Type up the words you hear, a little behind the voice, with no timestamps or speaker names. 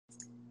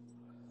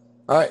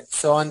All right,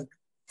 so on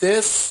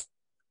this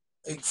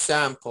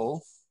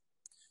example,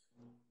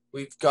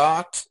 we've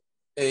got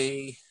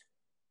a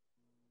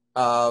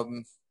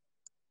um,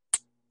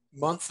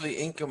 monthly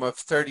income of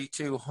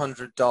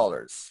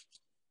 $3,200.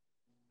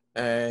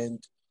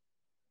 And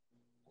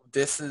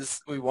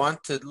we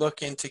want to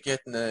look into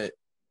getting a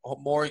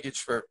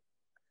mortgage for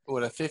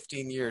with a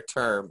 15-year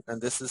term,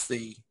 and this is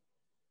the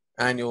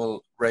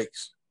annual rate.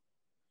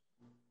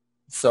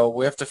 So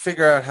we have to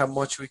figure out how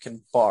much we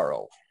can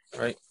borrow,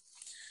 right?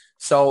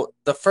 So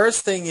the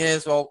first thing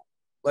is, well,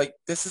 like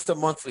this is the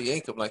monthly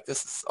income, like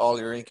this is all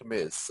your income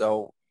is.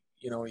 So,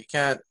 you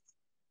can't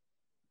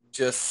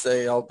just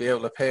say I'll be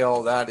able to pay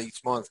all that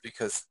each month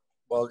because,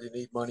 well, you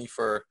need money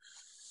for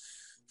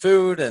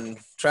food and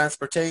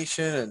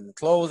transportation and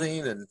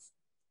clothing and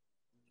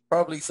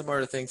probably some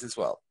other things as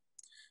well.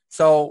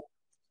 So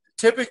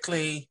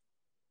typically,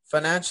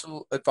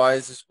 financial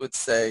advisors would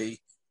say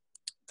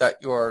that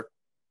your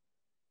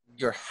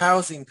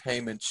housing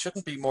payment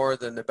shouldn't be more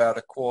than about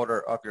a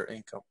quarter of your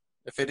income.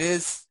 If it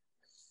is,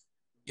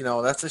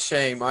 that's a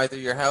shame. Either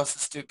your house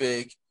is too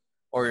big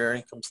or your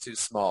income's too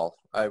small,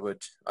 I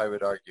would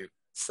argue.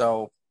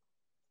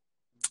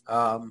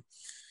 Um,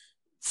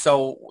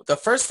 so the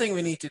first thing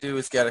we need to do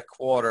is get a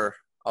quarter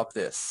of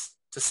this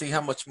to see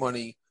how much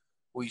money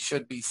we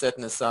should be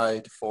setting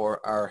aside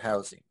for our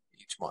housing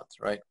each month,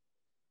 right?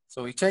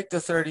 So we take the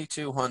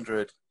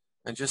 3,200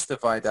 and just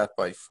divide that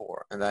by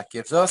 4, and that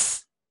gives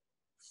us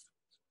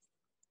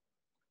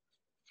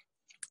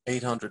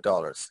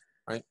 $800,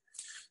 right?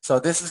 So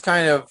this is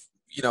kind of,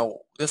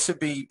 this would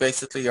be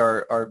basically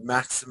our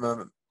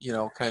maximum,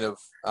 kind of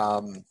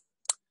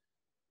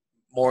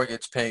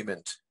mortgage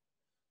payment.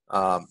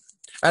 Um,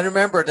 and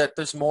remember that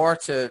there's more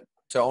to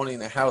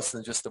owning a house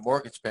than just the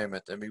mortgage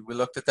payment. I mean, we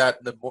looked at that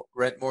in the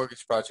rent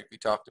mortgage project. We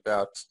talked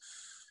about,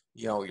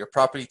 your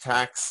property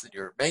tax and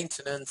your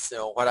maintenance.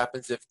 What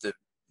happens if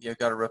you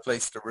got to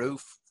replace the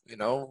roof.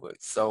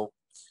 So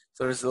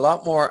there's a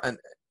lot more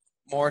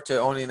to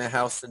owning a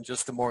house than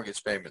just the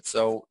mortgage payment.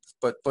 So,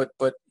 but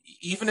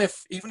even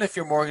if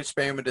your mortgage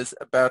payment is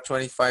about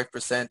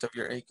 25% of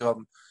your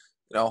income,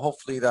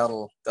 hopefully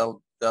that'll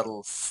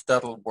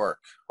work.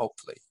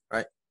 Hopefully,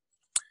 right?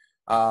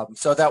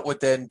 So that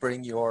would then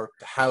bring your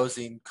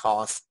housing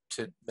cost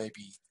to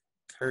maybe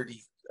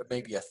 30,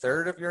 maybe a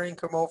third of your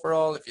income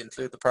overall, if you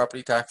include the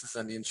property taxes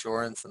and the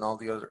insurance and all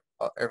the other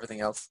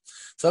everything else.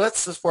 So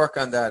let's just work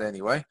on that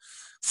anyway.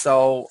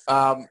 So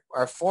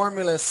our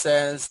formula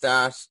says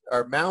that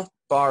our amount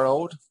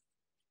borrowed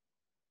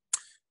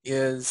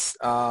is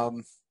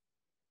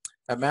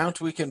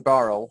amount we can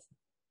borrow,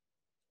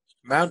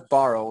 amount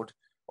borrowed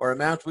or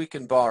amount we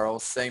can borrow,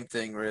 same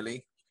thing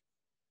really,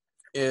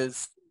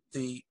 is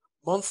the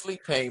monthly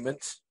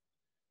payment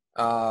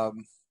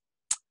um,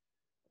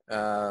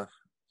 uh,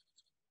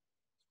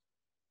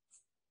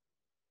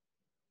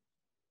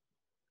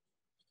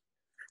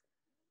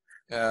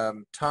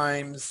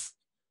 times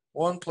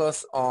 1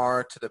 plus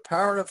r to the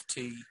power of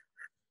t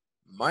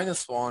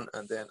minus 1,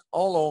 and then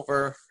all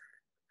over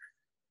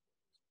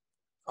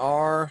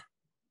r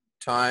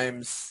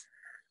times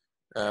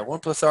 1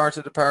 plus r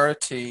to the power of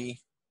t,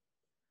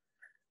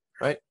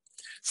 right?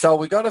 So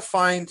we got to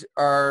find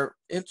our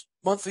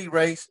monthly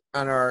rate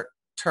and our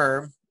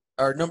term,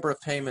 our number of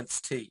payments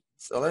t.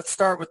 So let's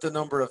start with the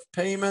number of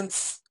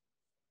payments.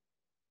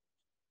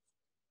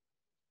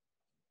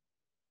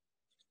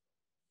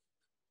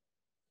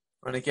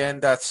 And again,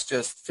 that's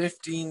just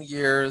 15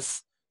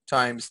 years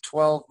times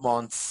 12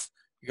 months.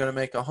 You're going to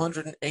make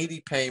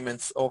 180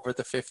 payments over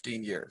the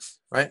 15 years,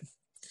 right?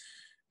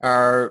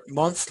 Our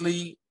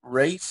monthly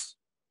rate,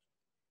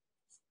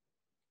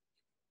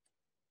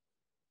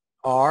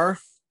 R,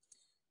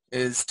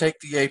 is take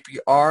the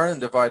APR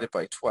and divide it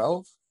by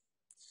 12.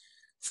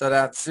 So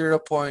that's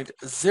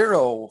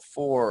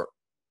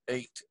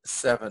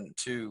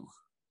 0.04872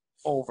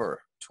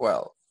 over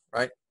 12,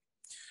 right?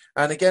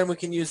 And again, we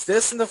can use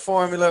this in the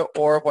formula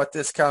or what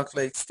this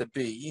calculates to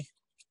be,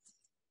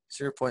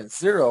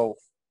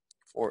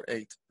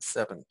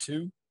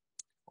 0.04872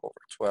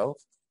 over 12.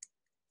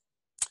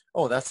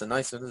 Oh, that's a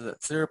nice one, isn't it?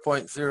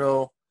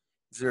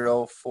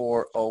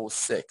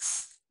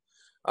 0.00406.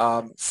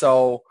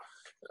 So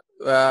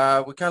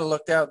we kind of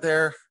looked out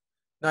there.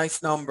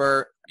 Nice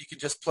number. You can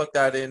just plug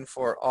that in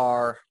for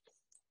R,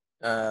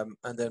 and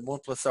then 1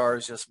 plus R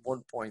is just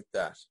 1 point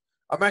that.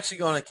 I'm actually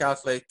going to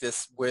calculate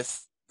this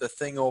with the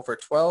thing over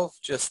 12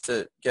 just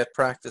to get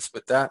practice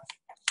with that.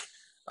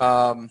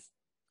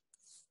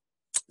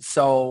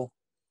 So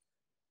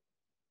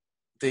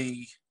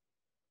the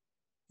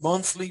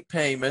monthly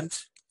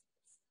payment,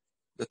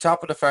 the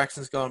top of the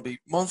fraction is going to be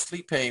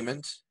monthly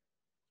payment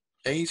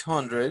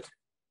 800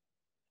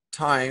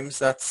 times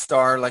that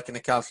star like in a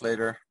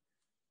calculator,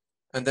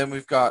 and then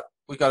we got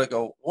to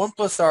go 1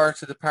 plus r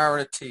to the power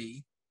of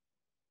t,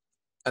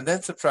 and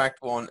then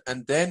subtract 1,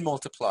 and then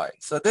multiply.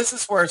 So this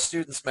is where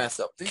students mess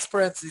up. These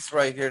parentheses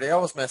right here, they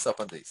always mess up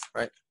on these,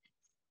 right?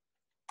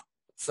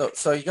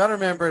 So you got to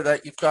remember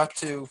that you've got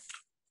to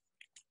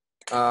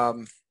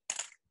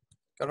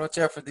watch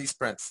out for these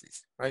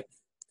parentheses, right?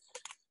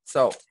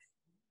 So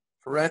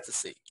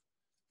parenthesis,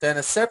 then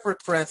a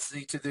separate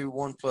parenthesis to do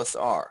 1 plus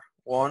r.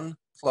 1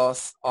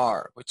 plus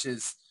r, which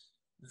is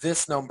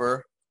this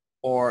number,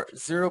 or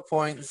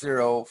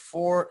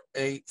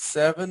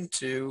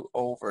 0.04872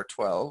 over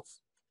 12.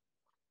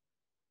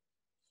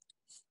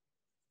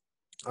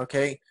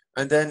 Okay,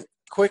 and then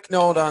quick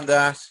note on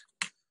that,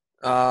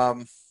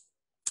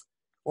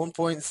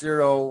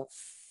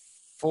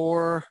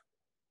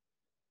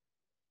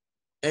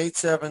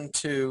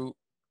 1.04872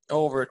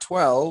 over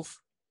 12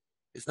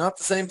 is not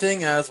the same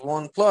thing as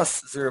 1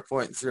 plus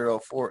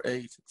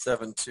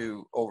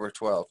 0.04872 over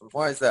 12. And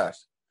why is that?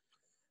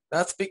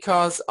 That's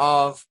because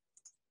of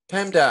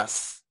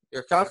PEMDAS.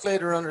 Your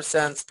calculator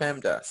understands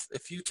PEMDAS.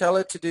 If you tell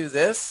it to do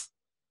this,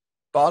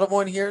 bottom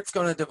one here, it's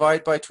going to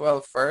divide by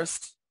 12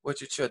 first,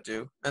 which it should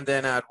do, and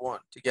then add 1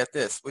 to get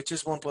this, which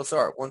is 1 plus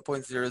r,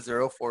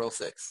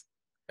 1.00406.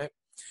 Okay?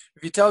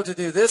 If you tell it to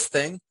do this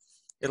thing,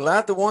 it'll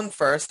add the 1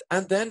 first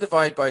and then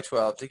divide by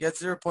 12 to get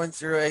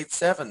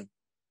 0.087,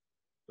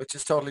 which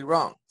is totally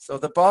wrong. So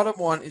the bottom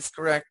one is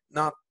correct,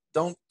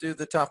 don't do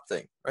the top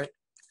thing, right?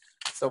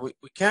 So we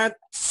can't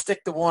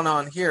stick the 1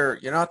 on here.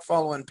 You're not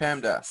following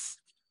PEMDAS.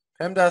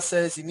 PEMDAS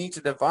says you need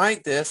to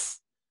divide this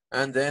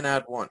and then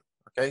add 1.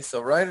 Okay,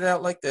 so write it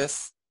out like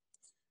this.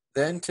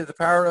 Then to the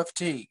power of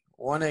t,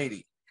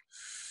 180,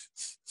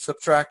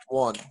 subtract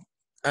 1.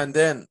 And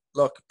then,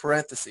 look,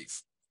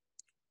 parentheses.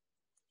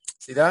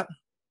 See that?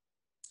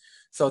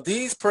 So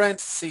these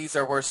parentheses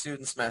are where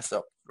students mess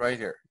up, right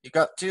here. You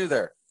got 2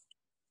 there.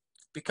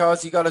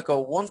 Because you got to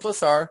go 1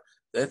 plus r,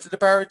 then to the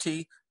power of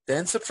t,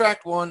 then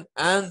subtract 1,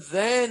 and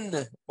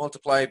then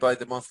multiply by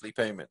the monthly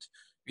payment.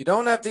 If you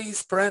don't have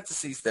these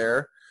parentheses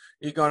there,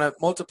 you're going to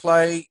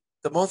multiply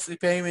the monthly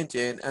payment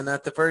in, and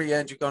at the very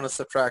end, you're going to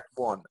subtract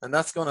 1. And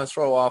that's going to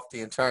throw off the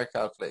entire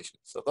calculation.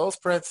 So those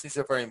parentheses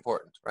are very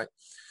important, right?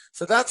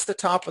 So that's the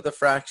top of the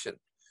fraction.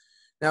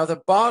 Now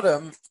the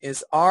bottom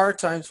is r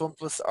times 1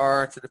 plus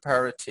r to the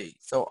power of t.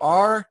 So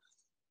r,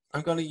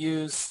 I'm going to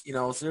use,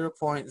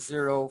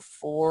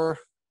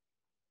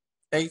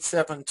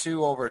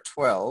 0.04872 over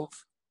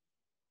 12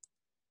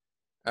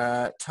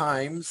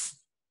 times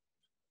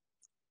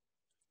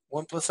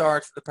 1 plus r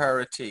to the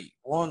power of t.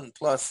 1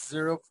 plus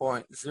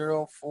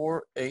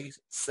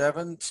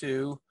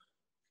 0.04872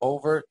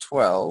 over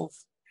 12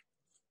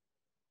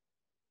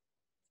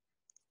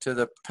 to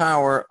the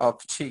power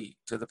of t,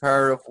 to the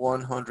power of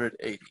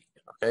 180.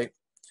 Okay,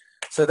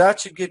 so that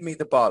should give me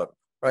the bottom,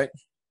 right?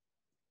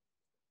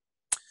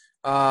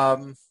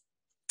 And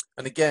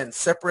again,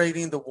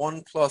 separating the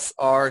 1 plus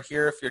r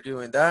here if you're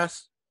doing that.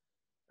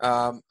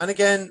 And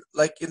again,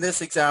 like in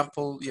this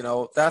example,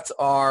 that's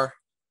r,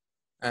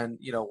 and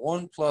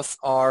 1 plus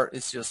r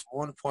is just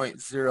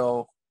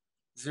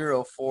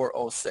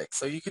 1.00406.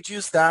 So you could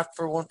use that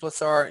for 1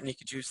 plus r, and you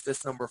could use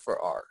this number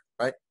for r,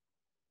 right?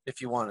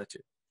 If you wanted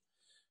to.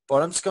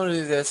 But I'm just going to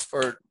do this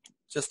for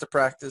just to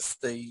practice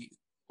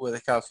with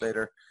a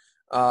calculator.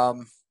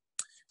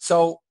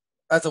 So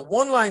as a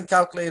one-line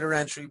calculator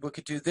entry, we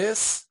could do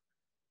this,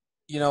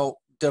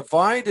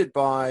 divided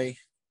by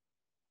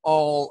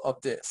all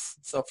of this.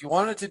 So if you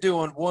wanted to do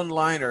on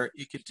one-liner,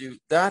 you could do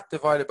that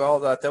divided by all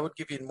that. That would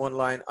give you in one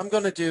line. I'm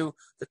going to do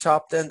the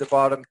top then the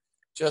bottom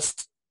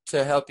just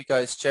to help you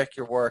guys check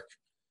your work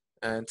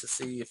and to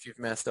see if you've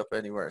messed up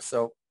anywhere.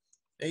 So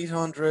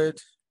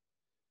 800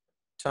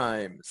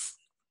 times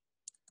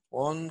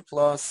 1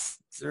 plus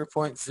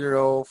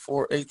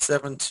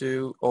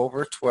 0.04872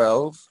 over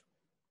 12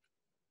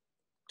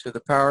 to the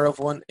power of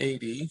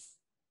 180,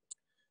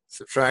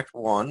 subtract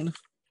 1,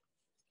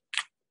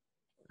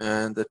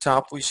 and the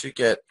top we should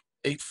get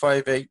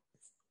 858.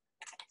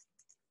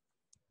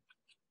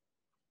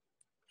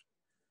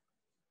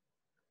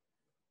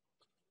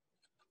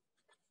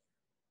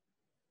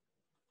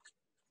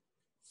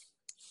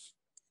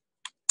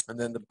 And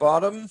then the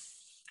bottom,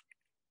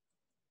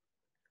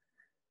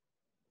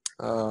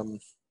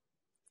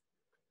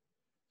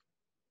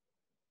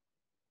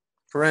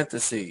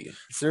 parenthesis,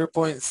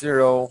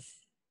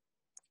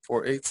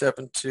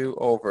 0.04872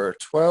 over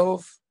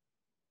 12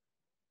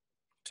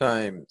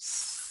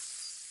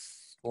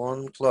 times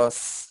 1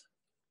 plus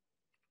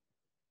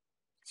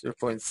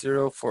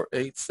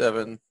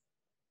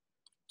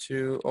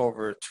 0.04872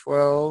 over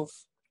 12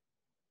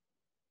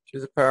 to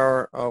the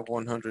power of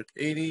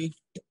 180.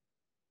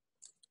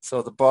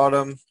 So the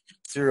bottom,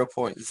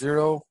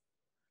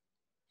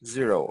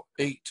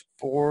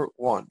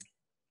 0.00841.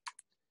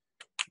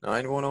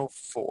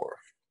 9104.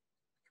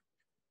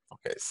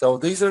 Okay, so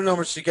these are the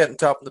numbers you get on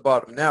top and the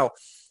bottom. Now,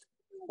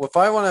 if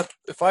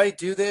I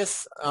do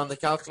this on the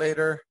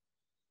calculator,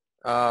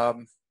 I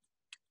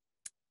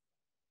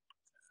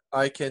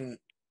can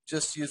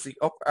just use the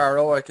up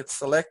arrow. I could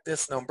select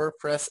this number,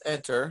 press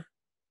enter,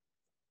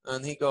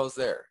 and he goes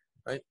there,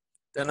 right?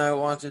 Then I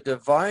want to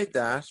divide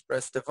that,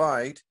 press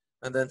divide,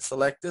 and then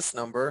select this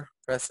number,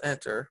 press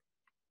enter,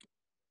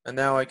 and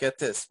now I get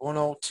this,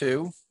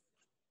 102.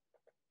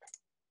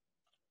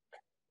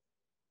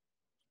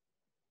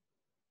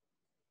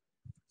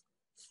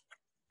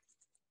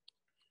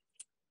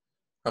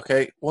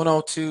 Okay,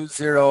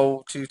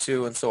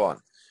 102,022 and so on.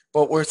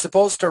 But we're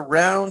supposed to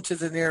round to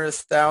the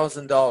nearest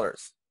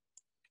 $1,000.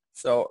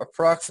 So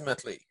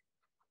approximately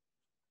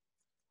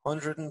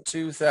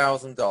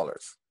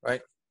 $102,000,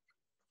 right?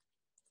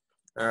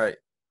 All right.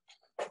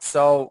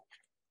 So,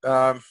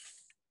 um,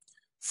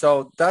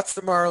 so that's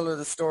the moral of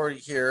the story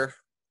here.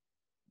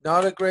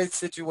 Not a great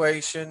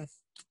situation.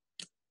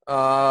 We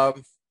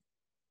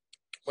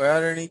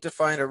either need to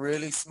find a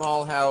really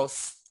small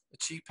house, a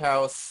cheap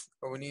house,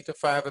 or we need to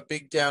have a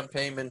big down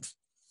payment,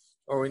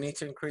 or we need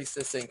to increase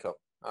this income.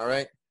 All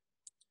right,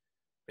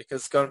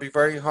 because it's going to be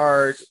very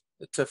hard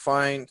to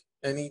find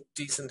any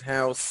decent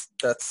house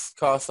that's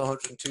cost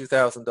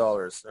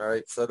 $102,000. All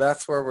right, so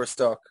that's where we're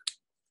stuck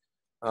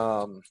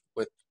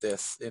with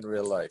this in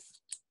real life.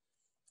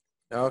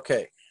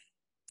 Okay.